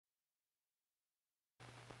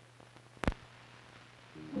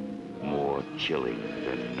chilling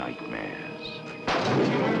than nightmares.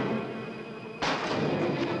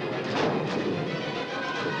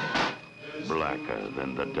 Blacker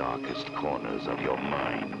than the darkest corners of your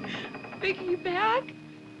mind. Vicky, you back?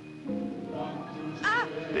 Ah!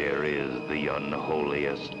 There is the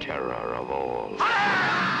unholiest terror of all.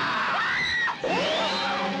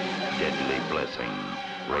 Deadly Blessing,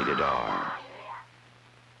 rated R.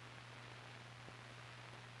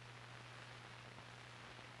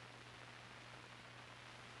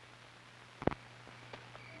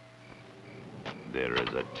 There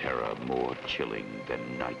is a terror more chilling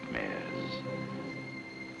than nightmares,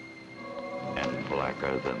 and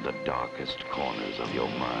blacker than the darkest corners of your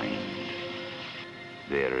mind.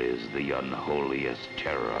 There is the unholiest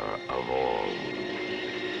terror of all.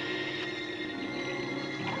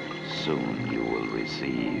 Soon you will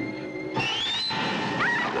receive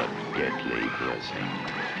the Deadly Blessing,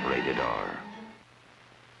 rated R.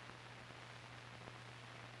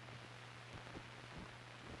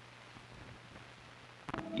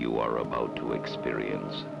 You are about to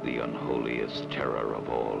experience the unholiest terror of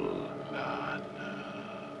all. Lana,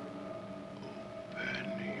 open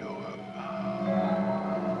your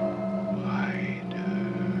mouth wider,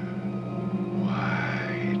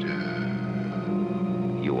 wider.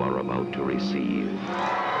 You are about to receive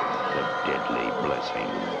the Deadly Blessing.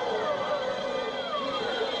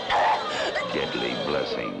 Deadly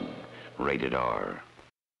Blessing, rated R.